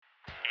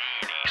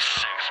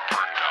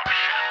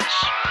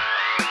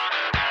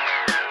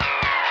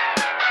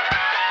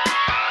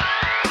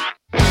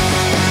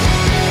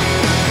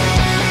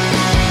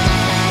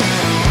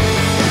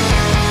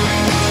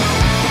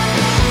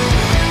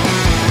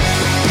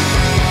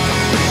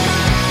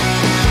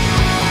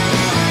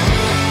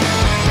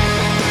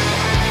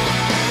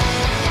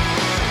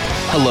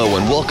Hello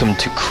and welcome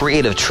to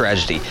Creative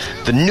Tragedy,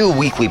 the new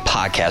weekly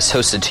podcast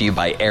hosted to you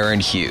by Aaron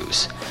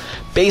Hughes.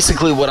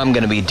 Basically what I'm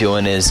going to be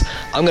doing is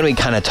I'm going to be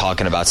kind of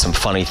talking about some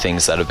funny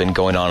things that have been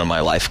going on in my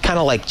life, kind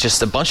of like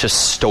just a bunch of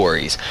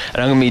stories, and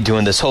I'm going to be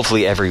doing this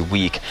hopefully every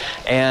week.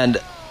 And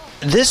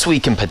this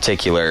week in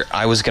particular,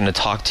 I was going to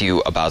talk to you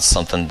about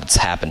something that's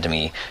happened to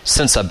me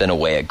since I've been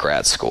away at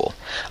grad school.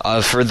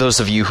 For those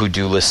of you who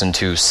do listen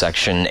to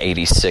Section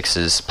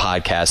 86's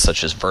podcasts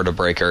such as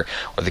Vertebreaker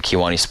or the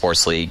Kiwani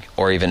Sports League,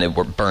 or even It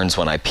Burns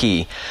When I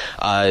Pee,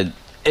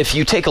 if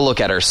you take a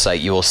look at our site,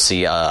 you will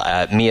see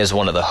me as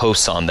one of the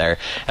hosts on there,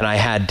 and I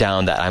had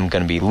down that I'm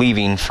going to be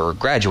leaving for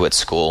graduate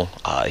school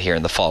here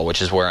in the fall,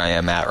 which is where I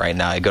am at right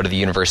now. I go to the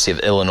University of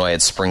Illinois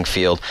at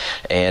Springfield,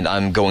 and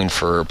I'm going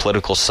for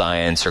political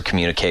science or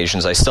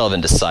communications. I still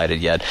haven't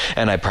decided yet,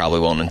 and I probably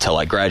won't until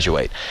I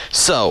graduate.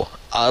 So,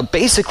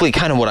 basically,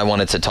 kind of what I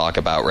wanted to talk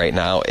about right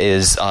now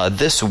is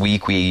this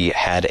week we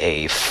had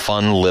a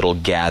fun little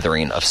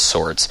gathering of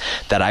sorts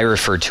that I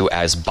refer to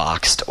as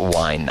Boxed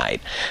Wine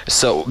Night.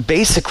 So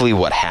basically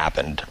what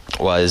happened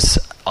was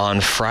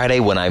on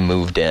Friday when I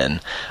moved in,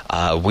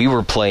 we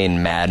were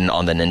playing Madden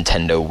on the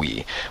Nintendo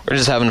Wii. We're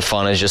just having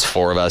fun as just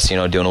four of us,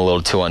 doing a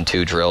little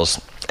 2-on-2 drills.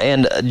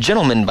 And a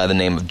gentleman by the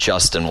name of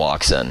Justin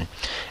walks in.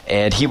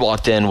 And he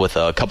walked in with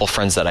a couple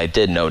friends that I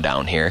did know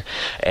down here.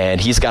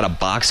 And he's got a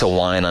box of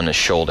wine on his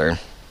shoulder.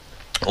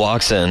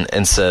 Walks in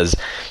and says,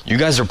 "You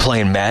guys are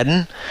playing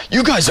Madden?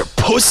 You guys are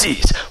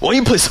pussies. Why don't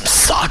you play some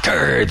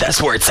soccer?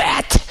 That's where it's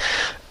at."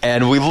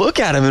 And we look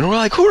at him and we're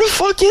like, who the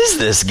fuck is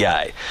this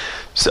guy?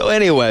 So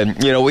anyway,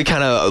 we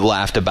kind of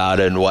laughed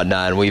about it and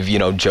whatnot, and we've,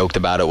 joked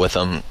about it with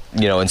him,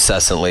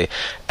 incessantly.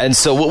 And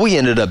so what we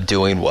ended up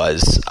doing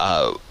was,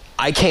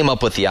 I came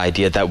up with the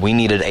idea that we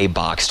needed a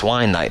boxed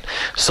wine night.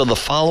 So the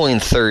following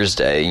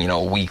Thursday, a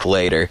week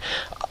later,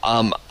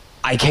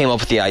 I came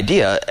up with the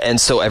idea, and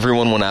so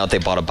everyone went out, they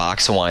bought a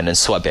box of wine and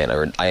sweatband,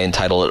 or I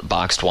entitled it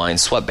Boxed Wine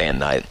Sweatband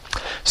Night.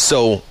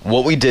 So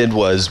what we did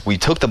was we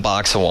took the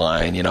box of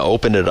wine,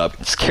 opened it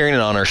up, carrying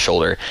it on our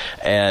shoulder,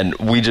 and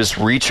we just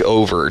reach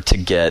over to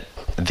get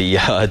the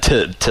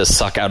to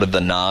suck out of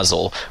the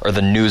nozzle, or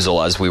the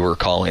noozle as we were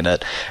calling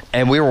it,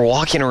 and we were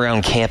walking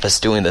around campus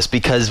doing this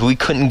because we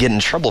couldn't get in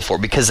trouble for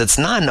it because it's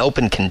not an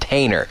open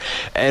container.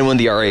 And when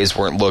the RAs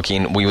weren't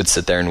looking, we would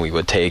sit there and we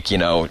would take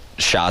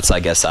shots, I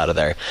guess, out of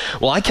there.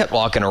 Well, I kept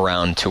walking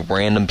around to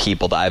random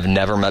people that I've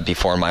never met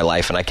before in my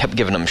life, and I kept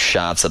giving them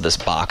shots of this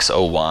box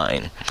of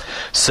wine.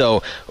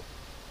 So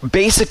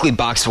basically,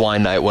 Boxed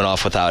Wine Night went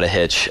off without a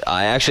hitch.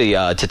 I actually,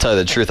 to tell you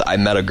the truth, I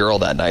met a girl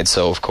that night,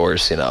 so of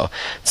course,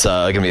 it's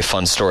going to be a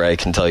fun story I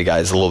can tell you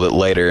guys a little bit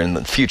later in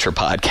the future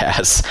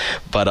podcasts.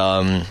 But,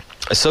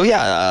 so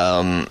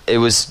yeah, it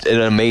was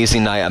an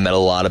amazing night. I met a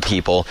lot of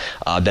people.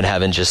 I've been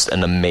having just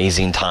an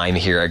amazing time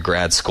here at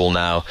grad school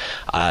now.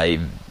 I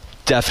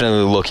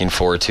definitely looking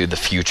forward to the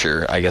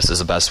future, I guess is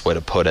the best way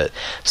to put it.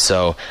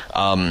 So,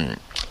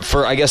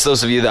 for, I guess,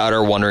 those of you that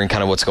are wondering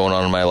kind of what's going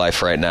on in my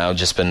life right now,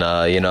 just been,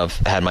 I've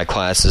had my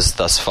classes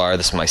thus far.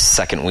 This is my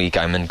second week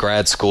I'm in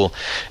grad school.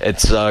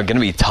 It's going to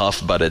be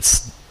tough, but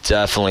it's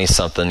definitely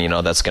something,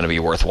 that's going to be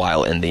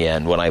worthwhile in the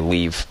end when I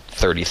leave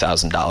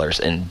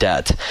 $30,000 in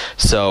debt.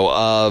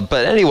 So,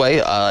 but anyway,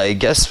 I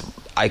guess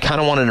I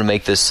kind of wanted to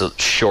make this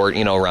short,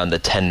 around the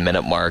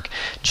 10-minute mark,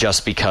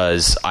 just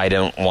because I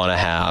don't want to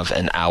have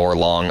an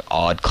hour-long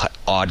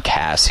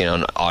oddcast,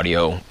 an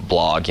audio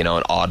blog, an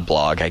odd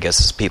blog, I guess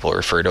as people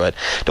refer to it.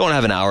 Don't want to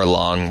have an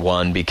hour-long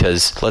one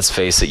because, let's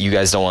face it, you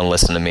guys don't want to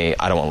listen to me.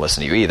 I don't want to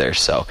listen to you either.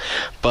 So,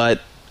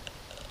 but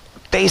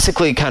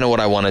basically, kind of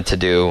what I wanted to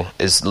do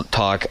is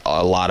talk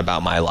a lot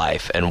about my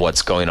life and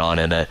what's going on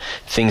in it,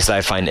 things that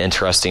I find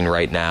interesting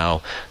right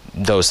now,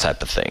 those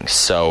type of things.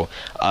 So,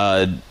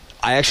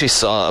 I actually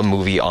saw a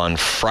movie on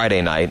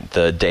Friday night,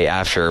 the day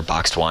after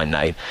Boxed Wine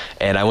Night,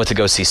 and I went to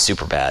go see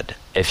Superbad.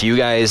 If you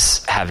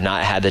guys have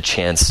not had the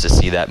chance to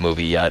see that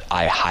movie yet,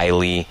 I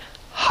highly,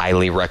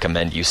 highly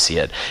recommend you see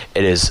it.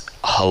 It is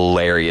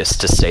hilarious,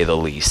 to say the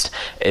least.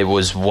 It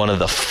was one of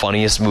the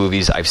funniest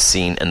movies I've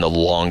seen in the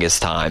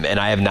longest time, and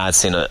I have not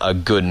seen a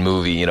good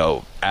movie,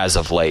 as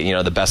of late.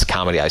 The best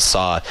comedy I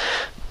saw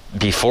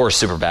before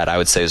Superbad, I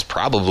would say, was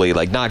probably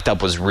Knocked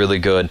Up was really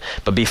good,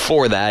 but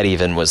before that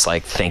even was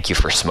Thank You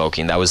for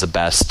Smoking. That was the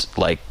best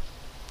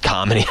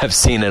comedy I've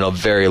seen in a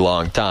very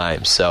long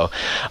time. So,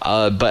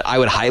 but I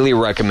would highly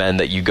recommend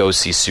that you go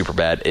see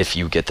Superbad if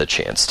you get the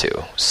chance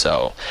to.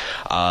 So,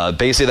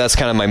 basically that's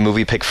kind of my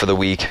movie pick for the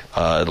week.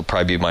 It'll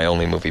probably be my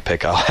only movie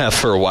pick I'll have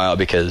for a while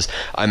because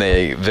I'm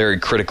a very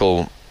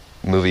critical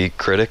movie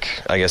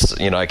critic. I guess,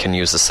 I can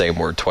use the same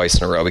word twice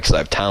in a row because I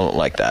have talent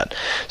like that.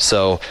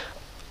 So,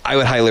 I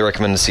would highly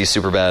recommend to see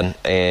Superbad,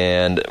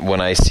 and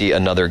when I see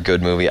another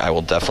good movie, I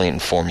will definitely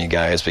inform you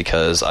guys,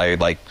 because I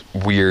like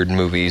weird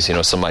movies. You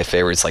know, some of my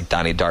favorites like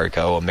Donnie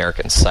Darko,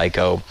 American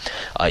Psycho,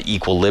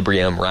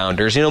 Equilibrium,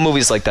 Rounders, you know,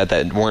 movies like that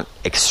that weren't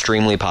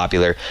extremely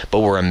popular, but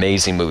were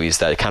amazing movies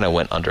that kind of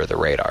went under the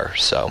radar.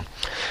 So,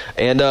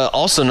 and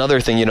also another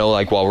thing, you know,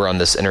 like while we're on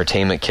this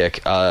entertainment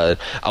kick, I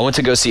went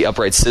to go see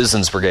Upright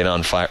Citizens Brigade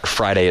on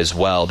Friday as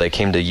well. They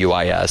came to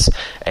UIS,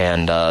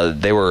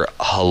 and they were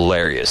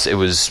hilarious. It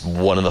was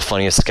one of the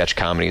funniest sketch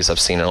comedies I've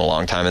seen in a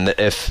long time. And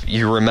if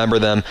you remember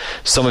them,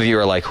 some of you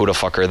are like, who the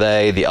fuck are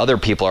they? The other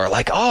people are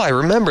like, oh, I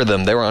remember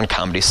them. They were on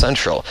Comedy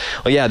Central.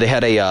 Well, yeah, they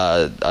had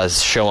a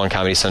show on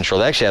Comedy Central.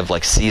 They actually have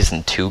like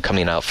season 2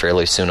 coming out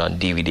fairly soon on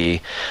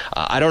DVD.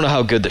 I don't know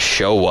how good the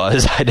show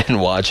was. I didn't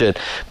watch it,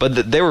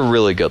 but they were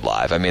really good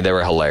live. I mean, they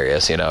were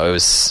hilarious. You know, it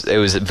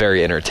was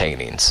very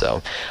entertaining.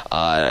 So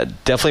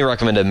definitely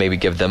recommend to maybe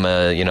give them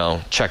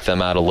check them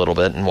out a little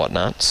bit and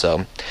whatnot.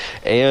 So,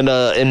 and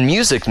in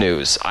music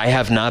news, I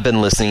have not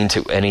been listening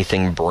to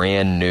anything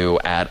brand new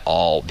at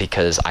all,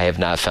 because I have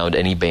not found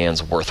any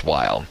bands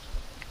worthwhile.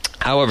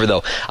 However,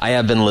 though, I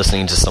have been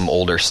listening to some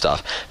older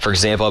stuff. For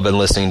example, I've been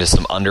listening to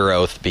some Under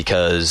Oath,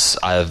 because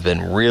I've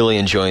been really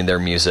enjoying their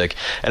music.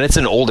 And it's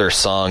an older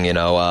song, you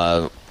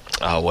know,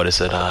 what is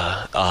it?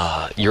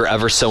 You're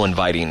Ever So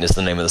Inviting is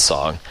the name of the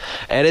song.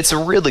 And it's a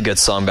really good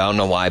song, but I don't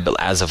know why, but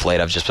as of late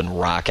I've just been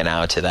rocking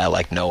out to that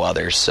like no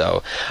others.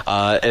 So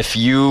if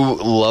you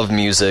love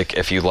music,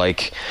 if you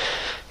like,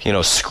 you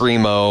know,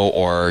 screamo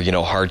or, you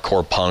know,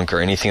 hardcore punk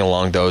or anything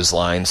along those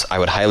lines, I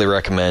would highly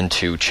recommend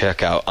to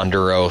check out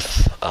Under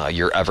Oath,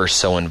 You're Ever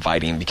So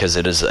Inviting, because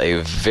it is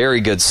a very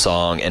good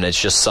song, and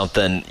it's just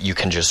something you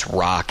can just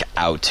rock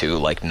out to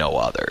like no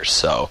other.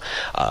 So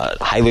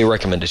highly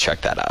recommend to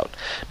check that out.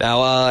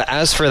 Now,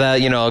 as for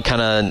that, you know,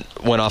 kind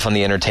of went off on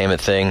the entertainment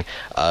thing.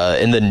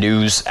 In the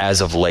news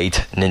as of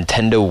late,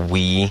 Nintendo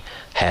Wii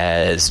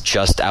has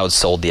just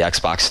outsold the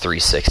Xbox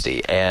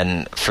 360.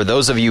 And for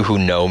those of you who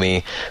know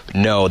me,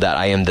 know that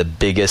I am the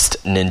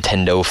biggest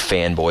Nintendo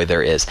fanboy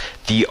there is.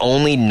 The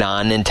only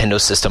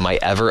non-Nintendo system I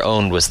ever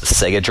owned was the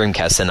Sega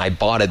Dreamcast, and I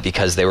bought it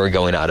because they were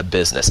going out of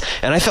business.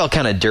 And I felt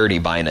kind of dirty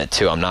buying it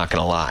too, I'm not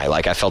going to lie.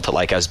 Like, I felt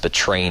like I was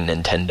betraying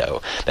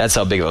Nintendo. That's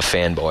how big of a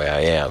fanboy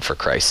I am, for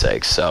Christ's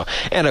sake. So,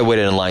 and I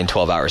waited in line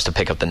 12 hours to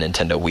pick up the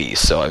Nintendo Wii,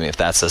 so I mean, if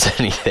that says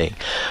anything.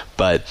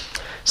 But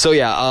so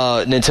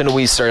yeah, Nintendo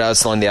Wii started out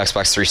selling the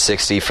Xbox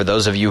 360. For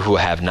those of you who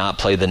have not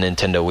played the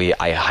Nintendo Wii,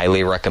 I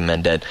highly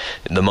recommend it.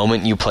 The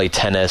moment you play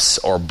tennis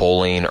or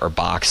bowling or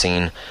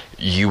boxing,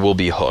 you will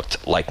be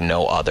hooked like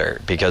no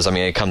other, because I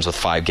mean, it comes with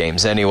 5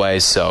 games anyway,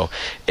 so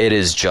it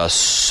is just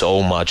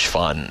so much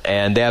fun.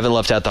 And they haven't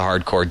left out the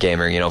hardcore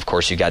gamer. You know, of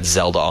course, you got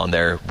Zelda on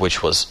there,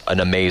 which was an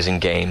amazing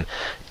game,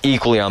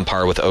 equally on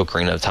par with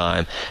Ocarina of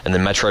Time. And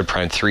then Metroid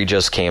Prime 3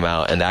 just came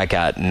out, and that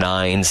got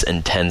 9s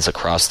and 10s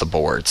across the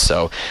board.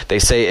 So they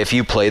say if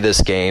you play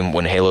this game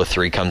when Halo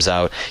 3 comes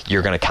out,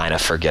 you're going to kind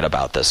of forget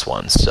about this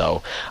one.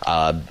 So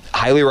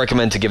highly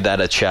recommend to give that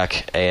a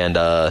check. And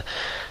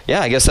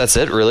yeah, I guess that's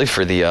it really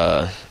for the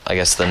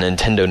the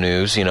Nintendo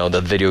news, you know, the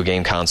video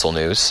game console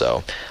news.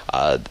 So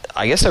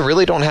I guess I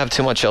really don't have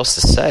too much else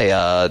to say.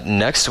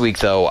 Next week,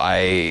 though,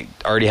 I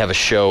already have a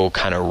show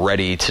kind of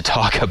ready to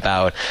talk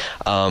about.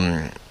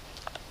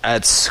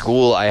 At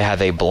school, I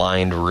have a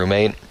blind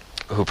roommate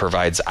who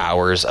provides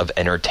hours of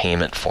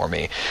entertainment for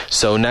me.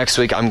 So next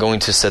week, I'm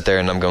going to sit there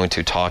and I'm going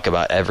to talk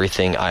about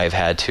everything I've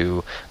had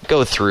to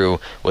go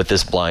through with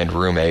this blind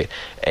roommate.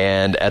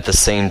 And at the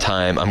same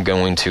time, I'm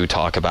going to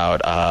talk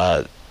about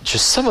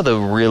just some of the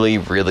really,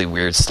 really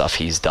weird stuff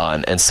he's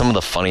done, and some of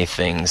the funny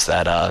things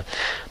that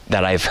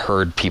I've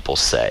heard people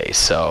say.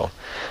 So,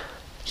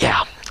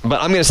 yeah.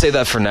 But I'm going to save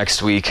that for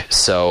next week.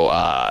 So,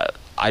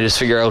 I just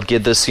figure I'll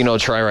give this, a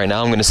try right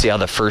now. I'm going to see how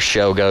the first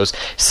show goes,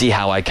 see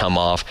how I come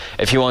off.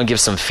 If you want to give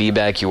some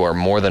feedback, you are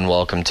more than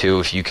welcome to.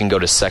 If you can go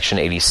to Section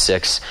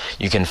 86,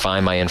 you can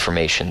find my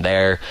information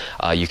there.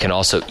 You can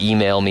also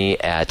email me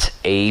at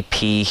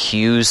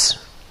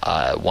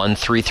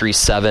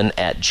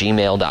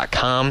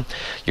aphughes1337@gmail.com.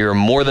 You're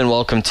more than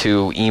welcome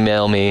to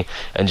email me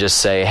and just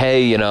say,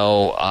 hey,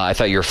 I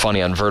thought you were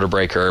funny on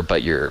Vertebreaker,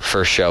 but your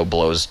first show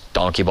blows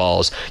donkey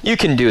balls. You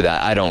can do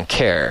that. I don't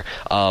care.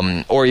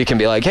 Or you can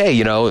be like,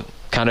 hey,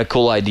 kind of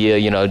cool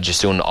idea,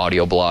 just doing an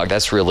audio blog.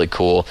 That's really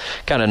cool.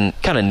 Kind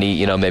of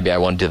neat, maybe I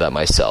want to do that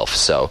myself.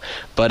 So,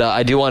 but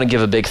I do want to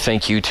give a big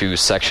thank you to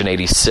Section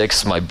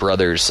 86, my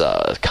brother's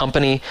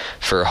company,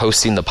 for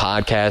hosting the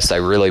podcast. I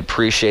really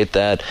appreciate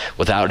that.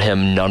 Without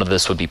him, none of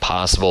this would be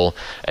possible.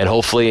 And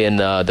hopefully in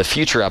the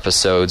future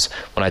episodes,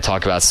 when I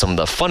talk about some of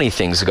the funny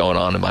things going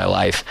on in my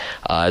life,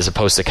 as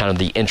opposed to kind of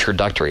the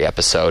introductory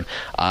episode,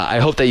 I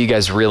hope that you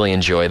guys really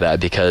enjoy that,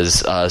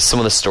 because some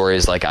of the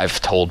stories, like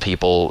I've told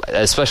people,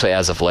 especially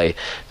as of late,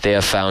 they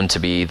have found to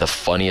be the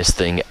funniest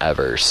thing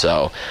ever.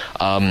 So,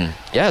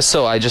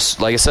 so I just,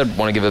 like I said,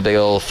 want to give a big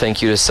old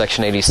thank you to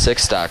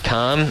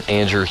Section86.com,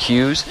 Andrew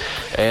Hughes,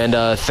 and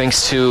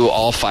thanks to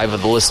all 5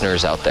 of the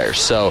listeners out there.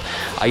 So,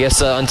 I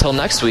guess until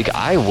next week,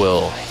 I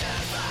will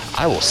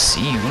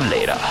see you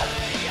later.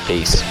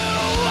 Peace.